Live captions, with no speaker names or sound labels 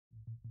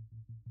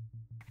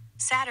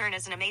Saturn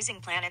is an amazing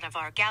planet of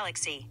our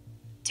galaxy.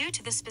 Due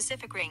to the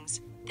specific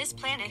rings, this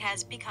planet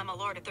has become a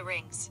Lord of the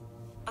Rings.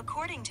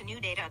 According to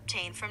new data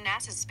obtained from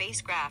NASA's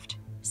spacecraft,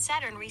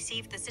 Saturn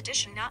received this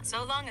addition not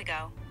so long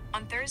ago.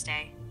 On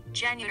Thursday,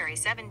 January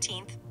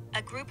 17th,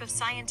 a group of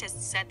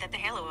scientists said that the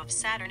halo of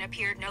Saturn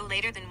appeared no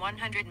later than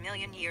 100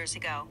 million years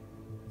ago.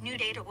 New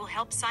data will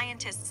help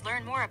scientists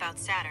learn more about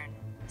Saturn,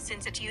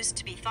 since it used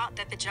to be thought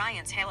that the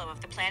giant's halo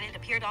of the planet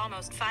appeared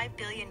almost 5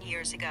 billion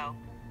years ago.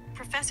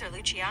 Professor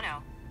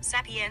Luciano,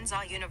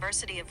 Sapienza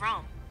University of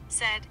Rome,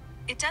 said,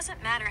 "It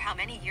doesn't matter how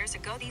many years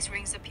ago these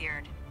rings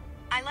appeared.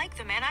 I like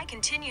them and I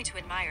continue to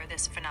admire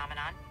this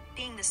phenomenon,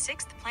 being the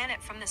sixth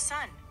planet from the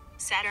Sun.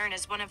 Saturn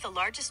is one of the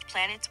largest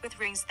planets with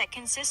rings that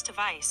consist of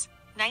ice,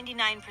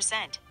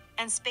 99%,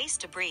 and space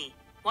debris,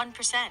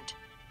 1%.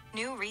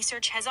 New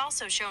research has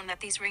also shown that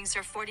these rings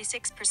are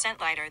 46%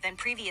 lighter than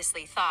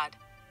previously thought.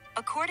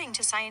 According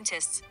to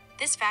scientists,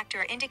 this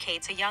factor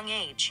indicates a young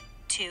age,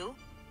 too."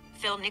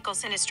 Phil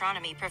Nicholson,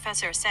 astronomy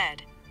professor,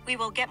 said, "We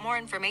will get more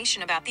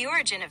information about the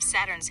origin of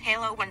Saturn's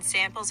halo when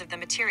samples of the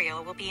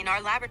material will be in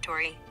our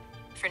laboratory.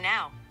 For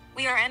now,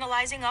 we are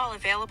analyzing all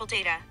available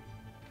data